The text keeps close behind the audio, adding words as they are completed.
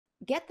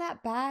get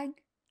that bag.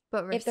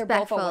 But if they're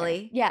both aware.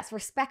 respectfully. Yes,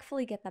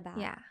 respectfully get the bag.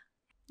 Yeah.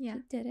 Yeah.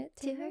 She did it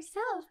to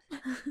herself.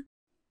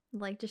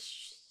 Like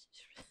just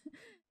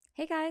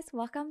Hey guys,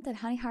 welcome to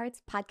Honey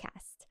Hearts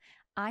Podcast.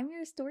 I'm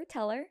your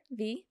storyteller,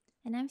 V.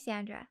 And I'm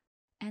Sandra.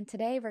 And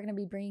today we're going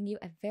to be bringing you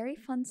a very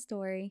fun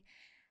story.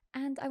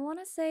 And I want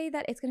to say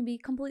that it's going to be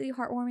completely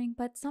heartwarming,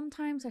 but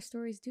sometimes our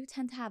stories do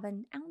tend to have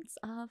an ounce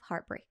of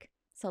heartbreak.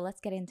 So let's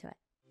get into it.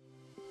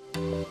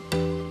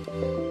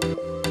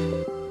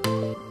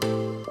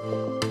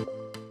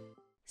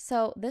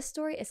 So this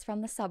story is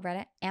from the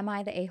subreddit, Am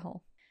I the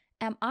A-hole?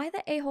 Am I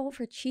the a-hole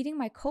for cheating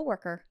my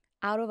coworker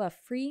out of a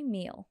free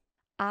meal?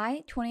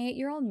 I,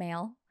 28-year-old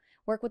male,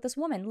 work with this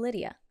woman,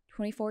 Lydia,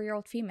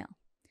 24-year-old female,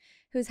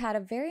 who's had a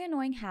very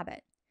annoying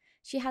habit.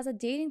 She has a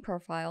dating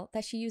profile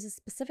that she uses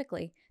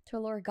specifically to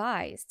allure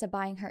guys to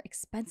buying her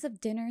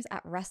expensive dinners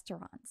at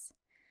restaurants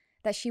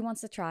that she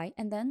wants to try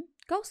and then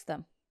ghost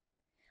them.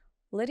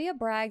 Lydia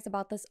brags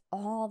about this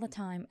all the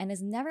time and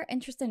is never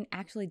interested in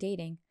actually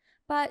dating,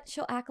 but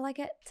she'll act like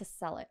it to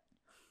sell it.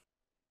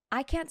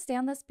 I can't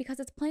stand this because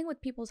it's playing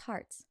with people's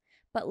hearts,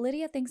 but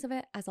Lydia thinks of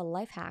it as a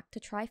life hack to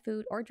try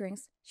food or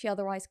drinks she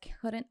otherwise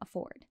couldn't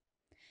afford.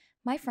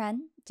 My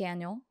friend,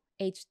 Daniel,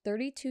 aged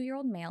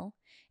 32-year-old male,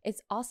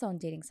 is also on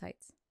dating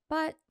sites,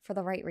 but for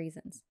the right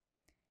reasons.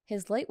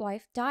 His late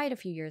wife died a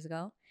few years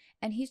ago,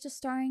 and he's just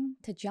starting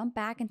to jump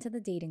back into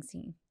the dating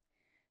scene.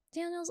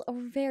 Daniel's a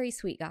very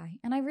sweet guy,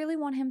 and I really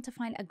want him to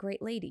find a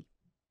great lady.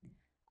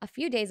 A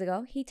few days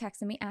ago, he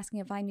texted me asking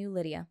if I knew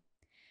Lydia.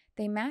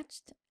 They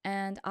matched,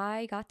 and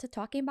I got to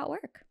talking about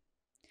work,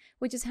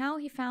 which is how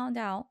he found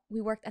out we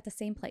worked at the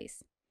same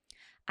place.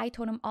 I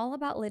told him all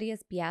about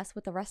Lydia's BS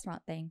with the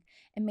restaurant thing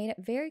and made it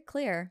very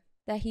clear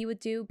that he would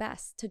do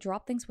best to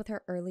drop things with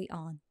her early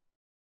on.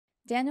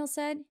 Daniel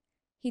said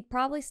he'd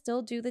probably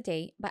still do the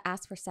date, but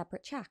ask for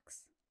separate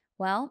checks.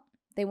 Well,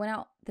 they went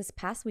out this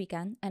past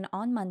weekend, and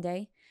on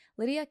Monday,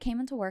 Lydia came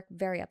into work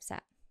very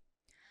upset.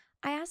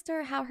 I asked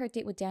her how her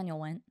date with Daniel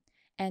went,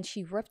 and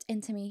she ripped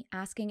into me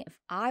asking if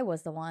I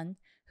was the one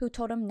who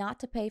told him not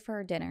to pay for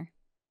her dinner.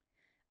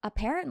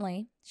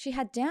 Apparently, she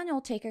had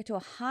Daniel take her to a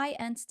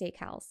high-end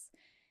steakhouse,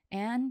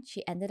 and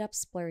she ended up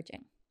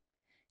splurging.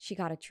 She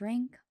got a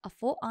drink, a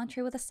full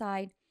entree with a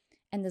side,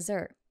 and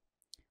dessert,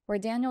 where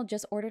Daniel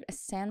just ordered a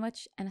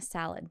sandwich and a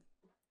salad.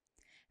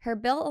 Her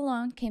bill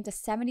alone came to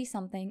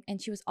 $70-something,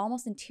 and she was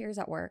almost in tears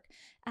at work,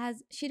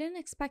 as she didn't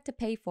expect to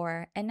pay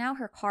for it, and now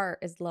her car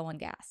is low on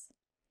gas.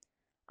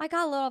 I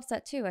got a little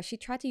upset too, as she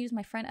tried to use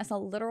my friend as a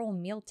literal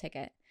meal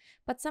ticket,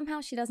 but somehow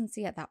she doesn't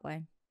see it that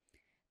way.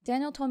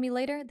 Daniel told me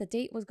later the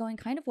date was going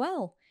kind of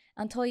well,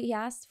 until he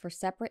asked for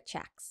separate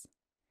checks.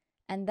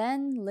 And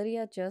then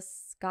Lydia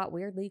just got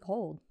weirdly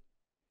cold.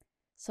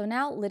 So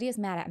now Lydia's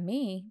mad at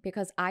me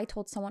because I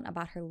told someone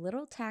about her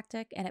little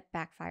tactic and it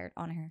backfired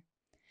on her.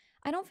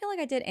 I don't feel like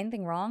I did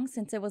anything wrong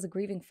since it was a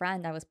grieving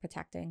friend I was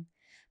protecting,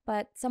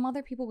 but some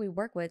other people we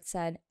work with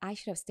said I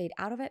should have stayed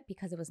out of it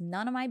because it was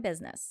none of my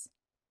business.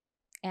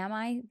 Am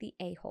I the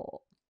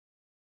a-hole?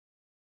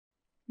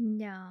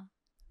 no.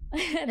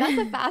 That's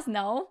a fast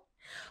no.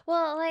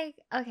 Well,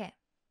 okay.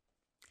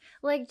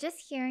 Just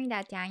hearing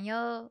that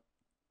Daniel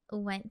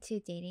went to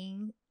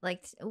dating,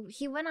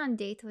 he went on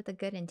dates with a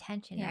good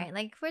intention, Yeah.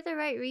 right? For the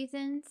right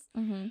reasons.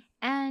 Mm-hmm.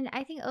 And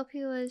I think OP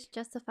was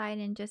justified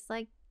in just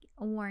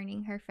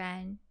warning her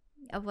friend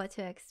of what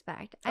to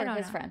expect. I don't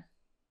know. Friend.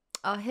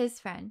 Oh, his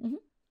friend.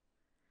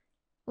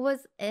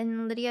 Mhm.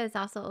 And Lydia is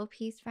also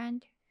OP's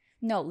friend?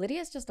 No,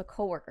 Lydia's just a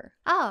coworker.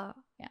 Oh.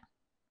 Yeah.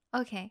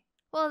 Okay.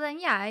 Well, then,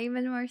 yeah,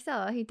 even more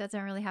so. He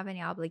doesn't really have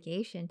any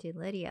obligation to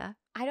Lydia.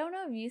 I don't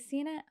know if you've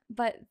seen it,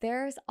 but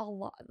there's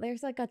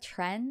a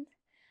trend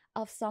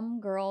of some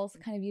girls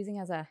kind of using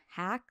as a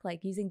hack,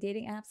 using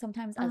dating apps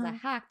sometimes as a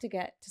hack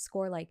to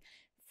score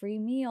free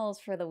meals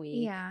for the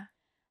week. Yeah.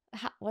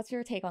 What's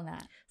your take on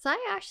that? So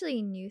I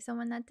actually knew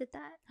someone that did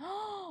that.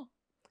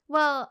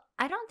 Well,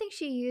 I don't think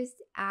she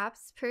used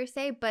apps per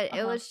se, but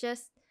it was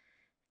just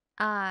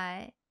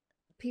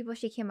people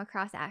she came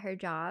across at her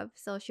job.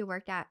 So she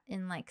worked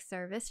in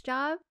service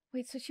job.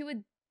 Wait, so she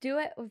would do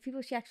it with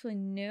people she actually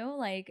knew?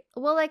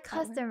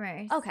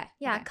 Customers. Okay.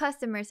 Yeah, okay.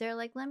 Customers. They're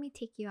like, let me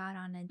take you out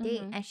on a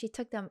date. Mhm. And she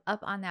took them up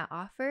on that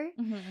offer.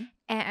 Mm-hmm.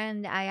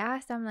 And I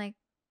asked, I'm like,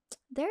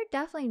 they're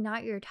definitely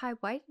not your type.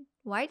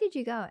 Why did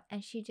you go?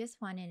 And she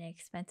just wanted an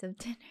expensive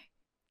dinner.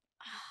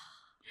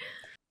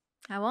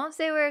 I won't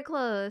say we're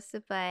close,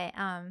 but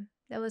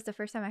that was the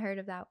first time I heard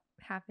of that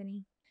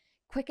happening.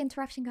 Quick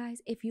interruption,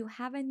 guys. If you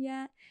haven't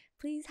yet,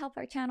 please help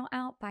our channel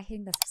out by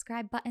hitting the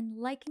subscribe button,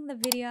 liking the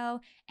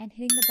video, and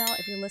hitting the bell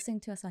if you're listening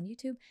to us on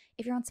YouTube.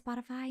 If you're on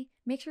Spotify,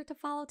 make sure to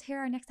follow to hear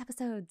our next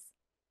episodes.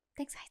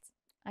 Thanks, guys.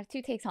 I have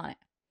 2 takes on it.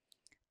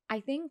 I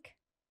think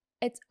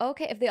it's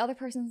okay if the other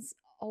person's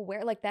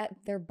aware, that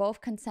they're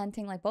both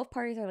consenting, both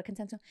parties are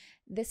consenting.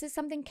 This is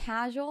something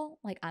casual.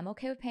 I'm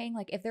okay with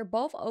paying. If they're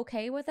both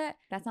okay with it,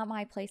 that's not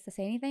my place to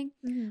say anything.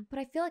 Mm-hmm. But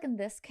I feel in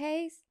this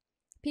case,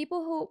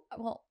 people who,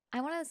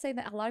 I want to say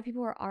that a lot of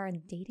people who are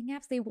on dating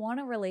apps, they want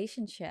a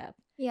relationship.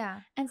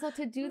 Yeah. And so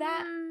to do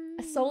that,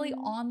 solely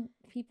on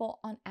people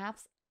on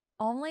apps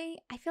only,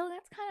 I feel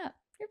that's kind of,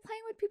 you're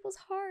playing with people's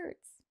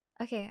hearts.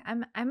 Okay,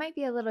 I might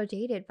be a little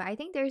jaded, but I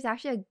think there's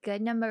actually a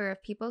good number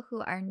of people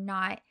who are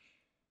not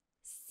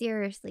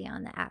seriously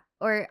on the app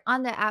or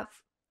on the app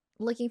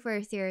looking for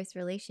a serious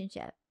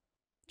relationship.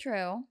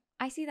 True.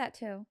 I see that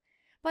too.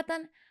 But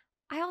then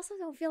I also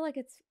don't feel like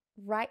it's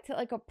right to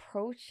like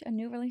approach a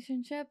new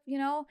relationship, you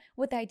know,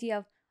 with the idea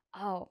of,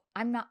 oh,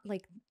 I'm not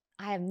like,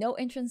 I have no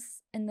interest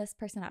in this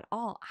person at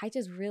all. I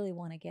just really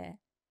want to get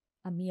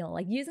a meal.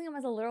 Like using them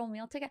as a literal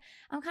meal ticket.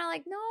 I'm kind of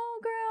like, no,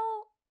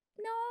 girl,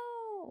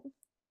 no.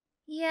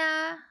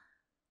 Yeah,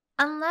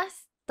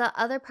 unless the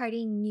other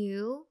party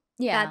knew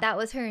Yeah. that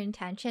was her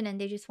intention and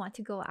they just want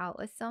to go out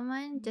with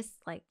someone, just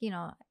like, you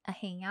know, a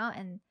hangout,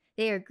 and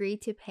they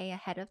agreed to pay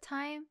ahead of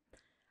time.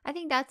 I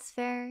think that's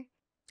fair.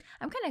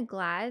 I'm kind of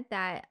glad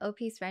that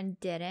OP's friend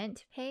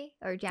didn't pay,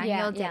 or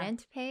Daniel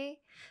didn't pay,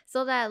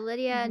 so that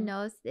Lydia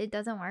knows it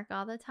doesn't work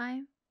all the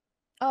time.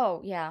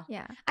 Oh, yeah.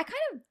 Yeah. I kind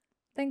of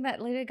think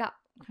that Lydia got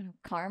kind of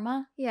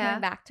karma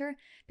coming back to her,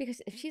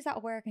 because if she's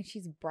at work and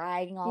she's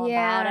bragging all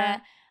about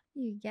it,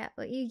 you get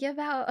what you give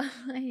out,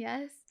 I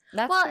guess.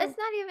 That's well, true. It's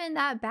not even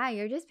that bad.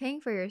 You're just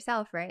paying for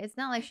yourself, right? It's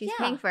not like she's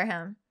paying for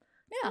him.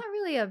 It's not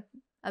really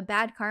a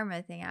bad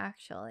karma thing,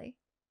 actually.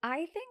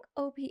 I think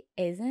OP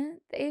isn't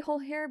the a-hole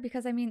here,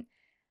 because, I mean,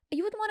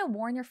 you would want to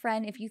warn your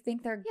friend if you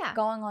think they're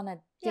going on a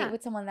date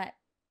with someone that,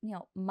 you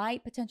know,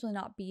 might potentially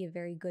not be a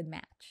very good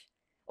match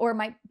or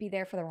might be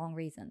there for the wrong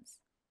reasons.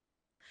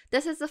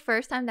 This is the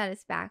first time that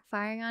it's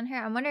backfiring on her.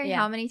 I'm wondering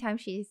how many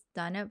times she's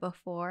done it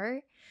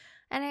before.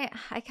 And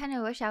I kind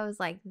of wish I was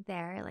like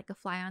there, like a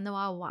fly on the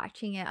wall,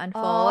 watching it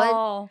unfold.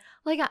 Oh.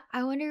 Like,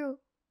 I wonder,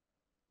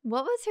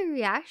 what was her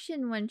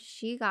reaction when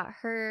she got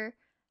her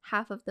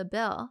half of the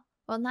bill?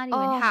 Well, not even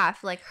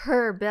half, like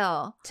her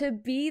bill. To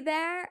be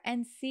there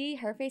and see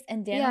her face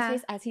and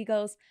Daniel's face as he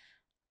goes,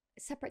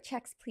 separate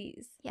checks,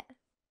 please. Yeah.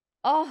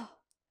 Oh.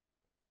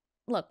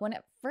 Look, when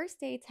first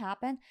dates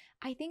happen,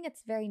 I think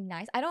it's very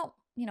nice. I don't,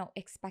 you know,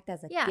 expect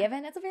as a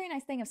given. It's a very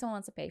nice thing if someone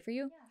wants to pay for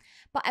you. Yeah.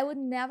 But I would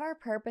never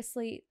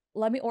purposely,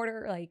 let me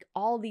order like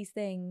all these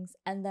things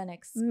and then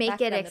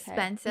make it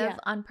expensive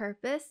on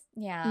purpose.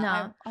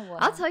 Yeah. No.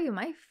 I'll tell you,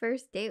 my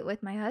first date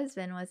with my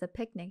husband was a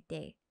picnic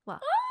date. Well,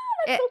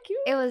 that's so cute.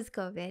 It was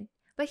COVID.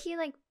 But he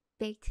like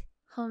baked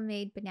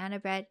homemade banana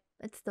bread.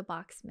 It's the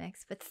box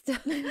mix, but still.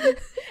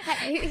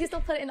 he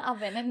still put it in the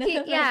oven. And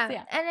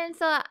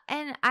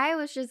And I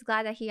was just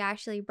glad that he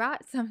actually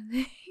brought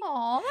something.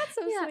 Oh, that's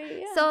so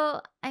sweet. Yeah.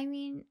 So, I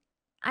mean,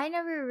 I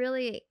never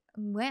really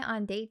went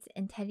on dates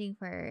intending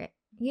for,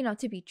 you know,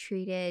 to be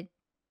treated.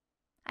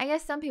 I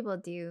guess some people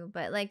do,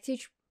 but like to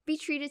be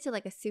treated to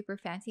like a super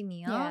fancy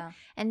meal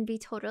and be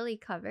totally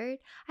covered.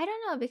 I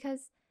don't know,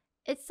 because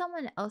it's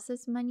someone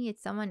else's money.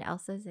 It's someone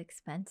else's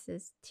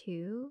expenses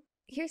too.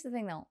 Here's the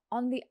thing though,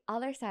 on the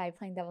other side,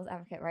 playing devil's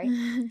advocate, right?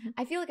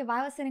 I feel like if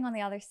I was sitting on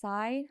the other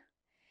side,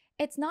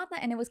 it's not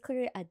that, and it was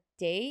clearly a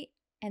date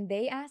and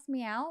they asked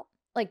me out,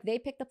 like they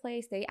picked the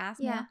place, they asked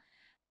me out,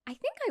 I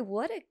think I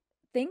would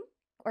think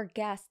or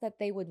guess that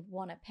they would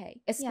want to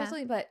pay,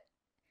 especially, but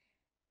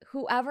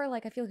whoever,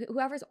 like I feel like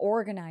whoever's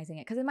organizing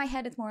it, because in my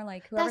head it's more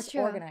like whoever's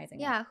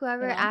organizing it. Yeah,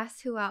 whoever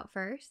asked who out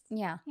first.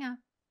 Yeah.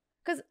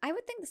 Because I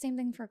would think the same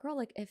thing for a girl,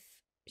 like if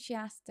she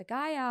asked a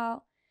guy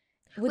out,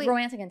 with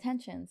romantic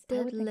intentions.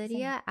 Did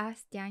Lydia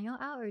ask Daniel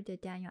out, or did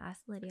Daniel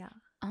ask Lydia out?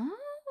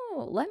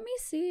 Oh, let me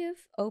see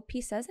if OP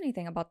says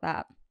anything about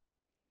that.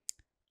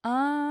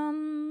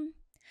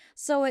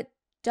 So it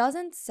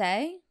doesn't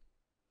say.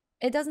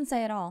 It doesn't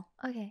say at all.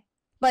 Okay.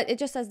 But it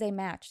just says they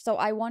match. So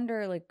I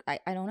wonder, like,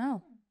 I don't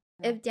know.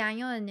 If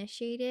Daniel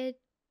initiated,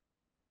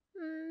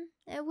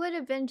 it would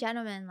have been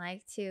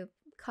gentleman-like to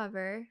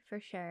cover for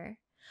sure.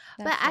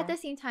 But at the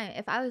same time,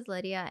 if I was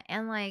Lydia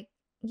and like,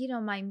 you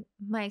know,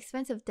 my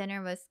expensive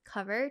dinner was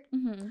covered,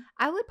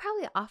 I would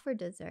probably offer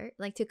dessert,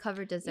 like to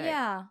cover dessert.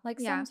 Yeah, like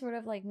some sort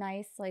of like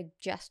nice like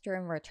gesture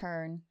in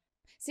return.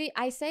 See,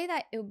 I say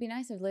that it would be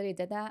nice if Lydia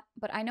did that,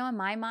 but I know in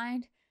my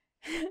mind,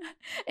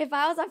 if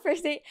I was on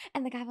first date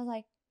and the guy was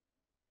like,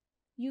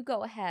 you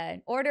go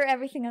ahead, order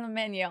everything on the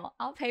menu,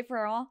 I'll pay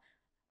for it all,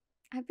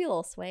 I'd be a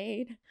little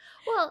swayed.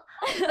 Well,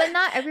 but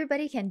not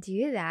everybody can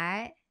do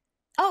that.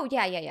 Oh,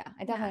 yeah. I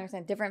definitely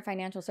understand. Different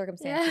financial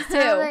circumstances, too.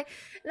 Like,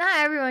 not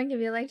everyone can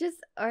be like, just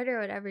order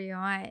whatever you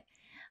want.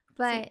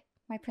 But see,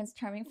 my Prince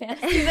Charming fans.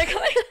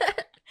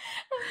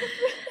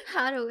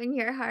 How to win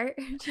your heart.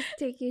 Just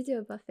take you to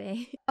a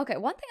buffet. Okay,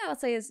 one thing I would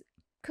say is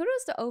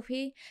kudos to OP,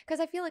 because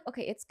I feel like,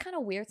 okay, it's kind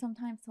of weird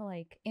sometimes to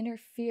like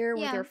interfere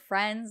with your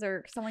friends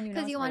or someone you know.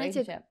 Because you want it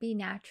to be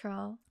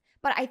natural.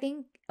 But I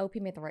think OP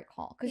made the right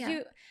call.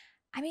 Because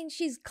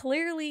she's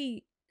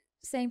clearly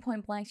saying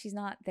point blank she's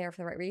not there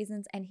for the right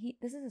reasons, and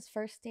this is his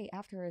first date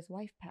after his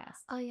wife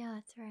passed. Oh yeah,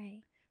 that's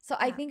right. So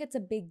I think it's a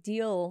big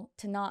deal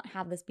to not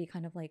have this be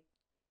kind of like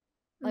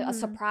a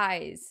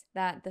surprise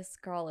that this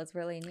girl is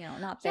really, you know,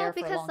 not there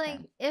for a long time. Like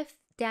if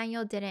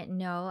Daniel didn't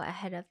know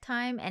ahead of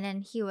time and then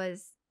he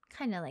was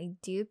kind of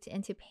like duped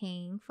into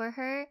paying for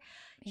her,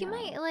 he Yeah.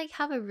 might like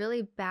have a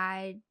really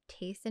bad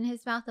taste in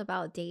his mouth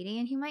about dating,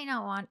 and he might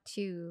not want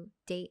to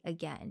date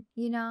again,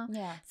 you know?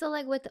 Yeah. So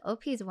like with the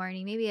OP's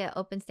warning, maybe it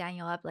opens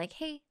Daniel up like,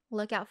 hey,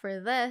 look out for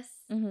this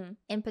Mm-hmm.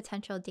 in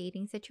potential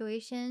dating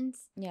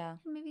situations. Yeah.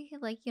 And maybe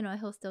like, you know,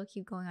 he'll still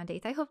keep going on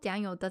dates. I hope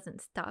Daniel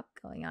doesn't stop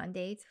going on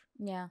dates.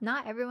 Yeah.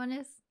 Not everyone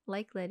is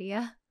like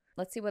Lydia.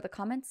 Let's see what the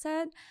comments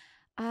said.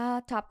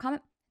 Top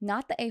comment.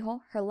 Not the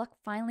a-hole. Her luck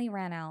finally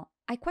ran out.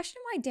 I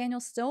question why Daniel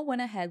still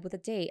went ahead with a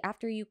date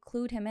after you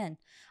clued him in.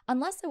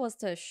 Unless it was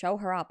to show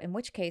her up, in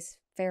which case,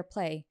 fair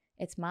play.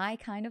 It's my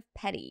kind of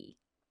petty.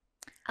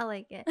 I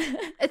like it.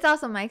 It's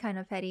also my kind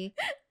of petty.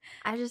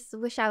 I just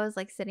wish I was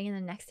like sitting in the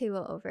next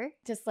table over.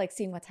 Just like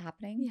seeing what's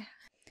happening.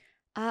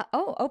 Yeah.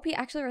 OP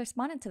actually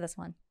responded to this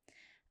one.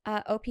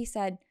 OP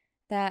said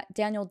that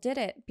Daniel did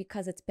it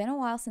because it's been a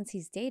while since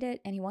he's dated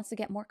and he wants to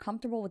get more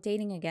comfortable with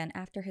dating again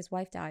after his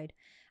wife died.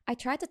 I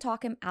tried to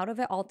talk him out of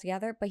it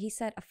altogether, but he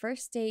said a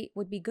first date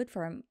would be good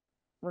for him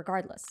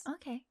regardless.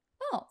 Okay.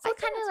 Oh, So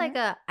kind of like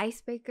a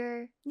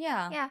icebreaker.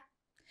 Yeah. Yeah.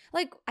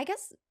 Like, I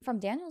guess from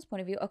Daniel's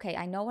point of view, okay,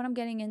 I know what I'm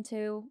getting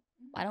into.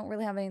 I don't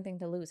really have anything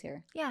to lose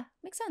here. Yeah.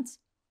 Makes sense.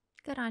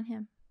 Good on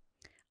him.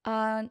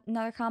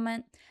 Another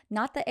comment.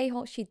 Not the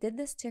a-hole. She did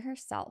this to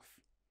herself.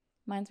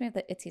 Reminds me of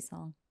the ITZY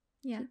song.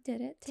 Yeah. She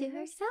did it To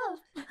herself.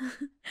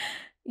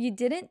 You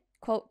didn't,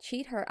 quote,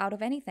 cheat her out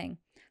of anything.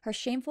 Her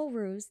shameful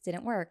ruse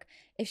didn't work.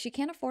 If she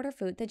can't afford her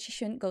food, then she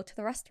shouldn't go to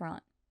the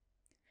restaurant.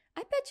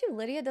 I bet you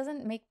Lydia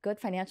doesn't make good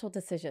financial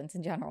decisions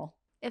in general.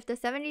 If the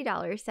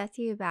 $70 sets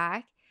you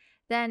back,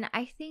 then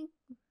I think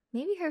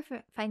maybe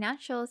her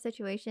financial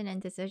situation and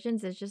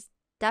decisions is just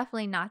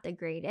definitely not the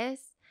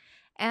greatest.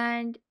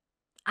 And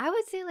I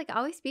would say, like,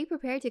 always be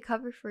prepared to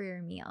cover for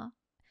your meal.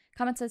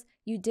 Comment says,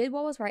 you did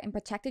what was right and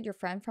protected your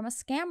friend from a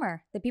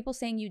scammer. The people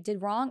saying you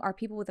did wrong are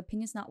people with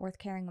opinions not worth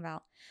caring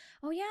about.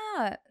 Oh,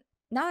 yeah.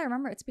 Now I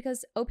remember, it's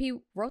because OP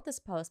wrote this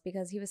post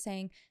because he was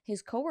saying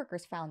his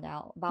coworkers found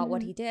out about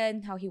what he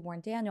did, how he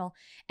warned Daniel,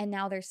 and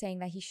now they're saying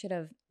that he should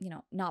have,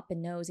 not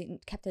been nosy,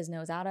 kept his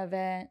nose out of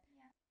it.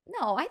 Yeah.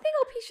 No, I think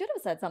OP should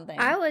have said something.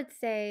 I would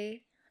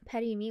say,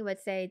 petty me would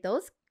say,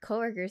 those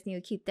coworkers need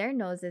to keep their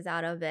noses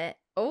out of it.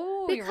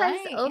 Oh, because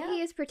you're right. OP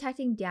is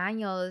protecting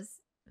Daniel's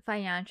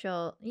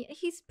financial.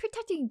 He's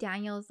protecting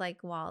Daniel's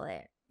like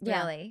wallet,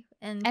 really,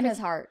 and his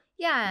heart.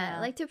 Yeah,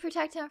 like to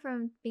protect him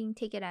from being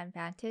taken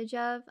advantage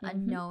of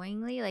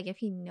unknowingly. Like if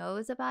he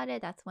knows about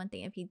it, that's one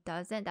thing. If he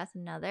doesn't, that's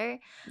another.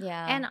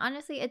 Yeah. And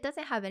honestly, it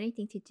doesn't have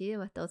anything to do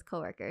with those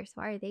coworkers.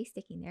 Why are they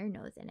sticking their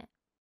nose in it?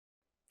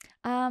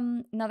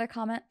 Another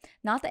comment.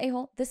 Not the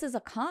a-hole. This is a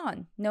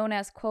con known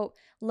as, quote,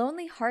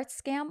 lonely heart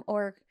scam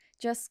or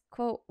just,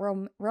 quote,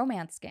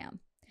 romance scam.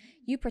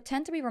 You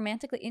pretend to be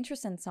romantically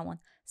interested in someone,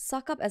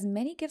 suck up as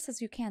many gifts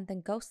as you can,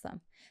 then ghost them.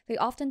 They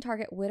often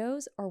target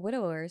widows or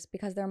widowers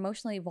because they're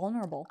emotionally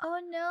vulnerable. Oh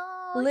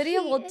no.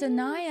 Lydia will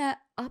deny it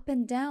up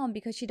and down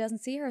because she doesn't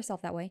see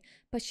herself that way,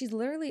 but she's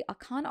literally a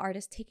con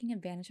artist taking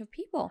advantage of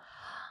people.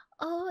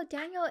 Oh,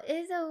 Daniel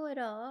is a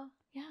widow.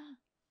 Yeah.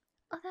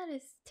 Oh, that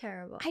is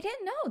terrible. I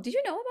didn't know. Did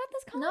you know about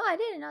this con? No, I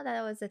didn't know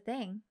that was a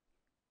thing.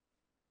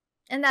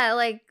 And that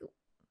like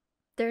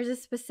there's a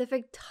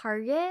specific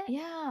target?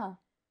 Yeah.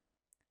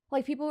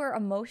 Like people who are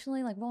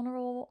emotionally like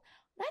vulnerable.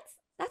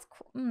 That's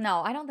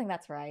no, I don't think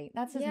that's right.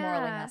 That's just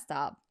morally messed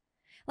up.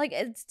 Like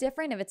it's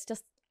different if it's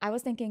just, I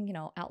was thinking,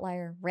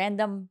 outlier,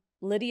 random.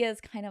 Lydia's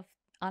kind of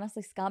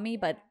honestly scummy,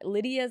 but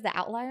Lydia's the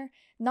outlier.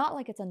 Not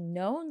like it's a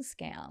known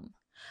scam.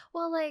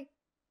 Well, like,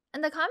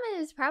 and the comment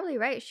is probably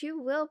right. She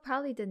will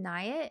probably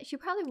deny it. She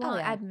probably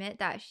won't admit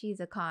that she's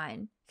a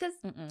con. Because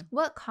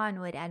what con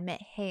would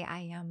admit, hey,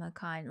 I am a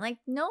con? Like,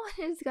 no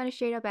one is going to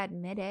straight up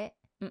admit it.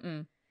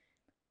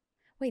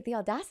 Wait, the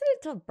audacity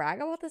to brag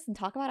about this and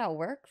talk about it at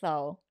work,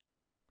 though.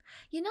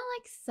 You know,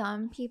 like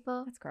some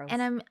people. That's gross.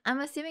 And I'm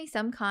assuming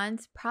some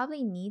cons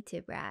probably need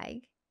to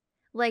brag.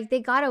 Like, they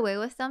got away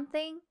with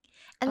something.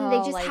 And then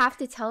they just have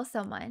to tell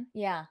someone.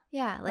 Yeah.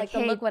 Yeah. Like,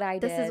 hey, look what I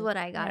did. This is what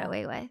I got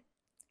away with.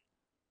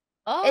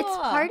 Oh. It's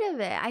part of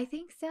it. I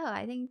think so.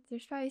 I think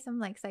there's probably some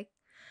like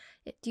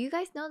do you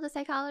guys know the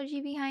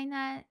psychology behind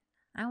that?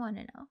 I want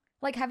to know.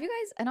 Like, have you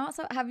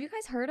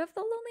guys heard of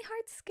the Lonely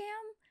Heart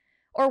scam?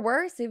 Or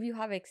worse, if you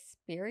have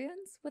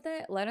experience with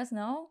it, let us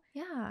know.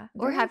 Yeah.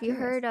 Or have you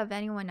heard of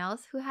anyone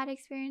else who had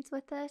experience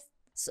with this?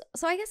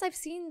 So I guess I've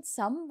seen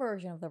some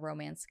version of the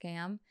romance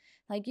scam.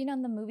 Like,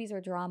 in the movies or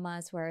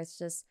dramas where it's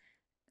just,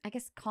 I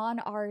guess, con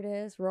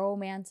artists,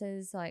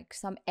 romances, like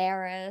some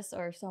heiress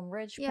or some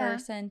rich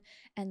person,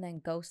 and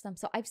then ghost them.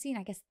 So I've seen,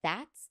 I guess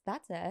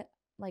that's it.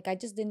 Like, I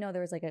just didn't know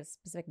there was like a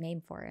specific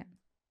name for it.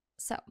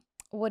 So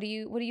what do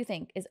you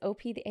think? Is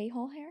OP the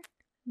a-hole here?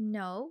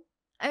 No.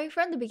 I mean,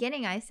 from the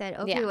beginning, I said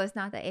OP was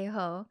not the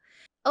a-hole.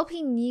 OP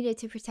needed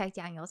to protect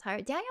Daniel's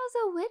heart. Daniel's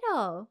a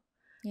widow.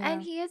 Yeah.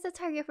 And he is a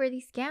target for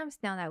these scams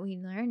now that we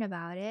learn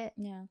about it.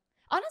 Yeah.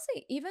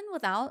 Honestly, even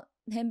without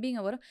him being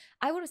a widow,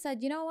 I would have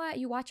said, you know what?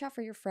 You watch out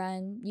for your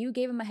friend. You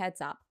gave him a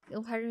heads up.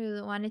 Part of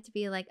me wanted to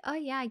be like, oh,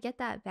 yeah, I get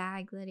that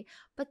bag, Lydia.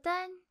 But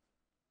then,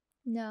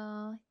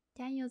 no.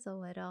 Daniel's a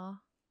little,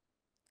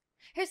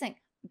 Here's the thing.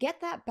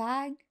 Get that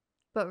bag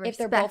but if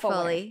they're both aware.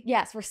 respectfully.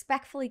 Yes,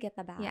 respectfully get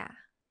the bag. Yeah.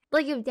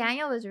 Like if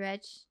Daniel was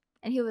rich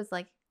and he was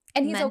like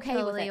And he's okay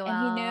with mentally it.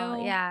 well, And he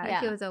knew.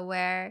 yeah, he was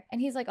aware.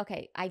 And he's like,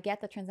 okay, I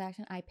get the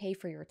transaction. I pay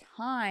for your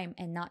time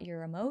and not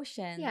your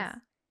emotions. Yeah.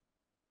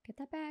 Get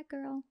that bag,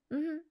 girl.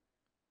 Mm-hmm.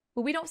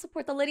 But we don't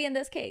support the Lydia in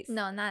this case.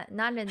 No, not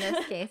in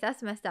this case.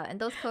 That's messed up. And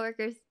those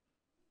coworkers,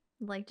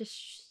 like,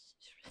 just.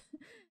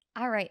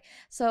 All right.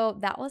 So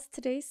that was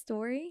today's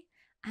story.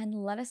 And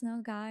let us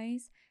know,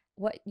 guys,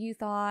 what you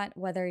thought,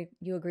 whether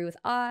you agree with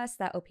us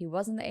that OP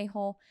wasn't the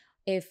a-hole,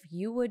 if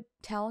you would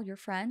tell your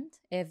friend,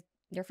 if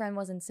your friend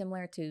wasn't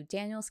similar to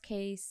Daniel's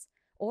case,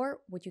 or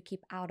would you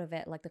keep out of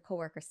it like the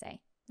coworkers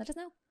say? Let us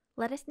know.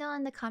 Let us know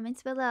in the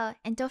comments below.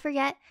 And don't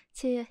forget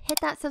to hit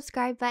that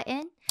subscribe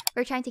button.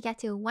 We're trying to get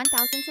to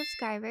 1,000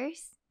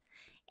 subscribers.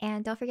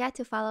 And don't forget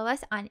to follow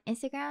us on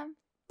Instagram,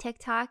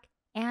 TikTok,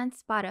 and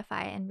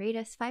Spotify. And rate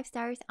us 5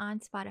 stars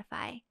on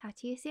Spotify. Talk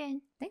to you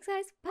soon. Thanks,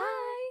 guys. Bye.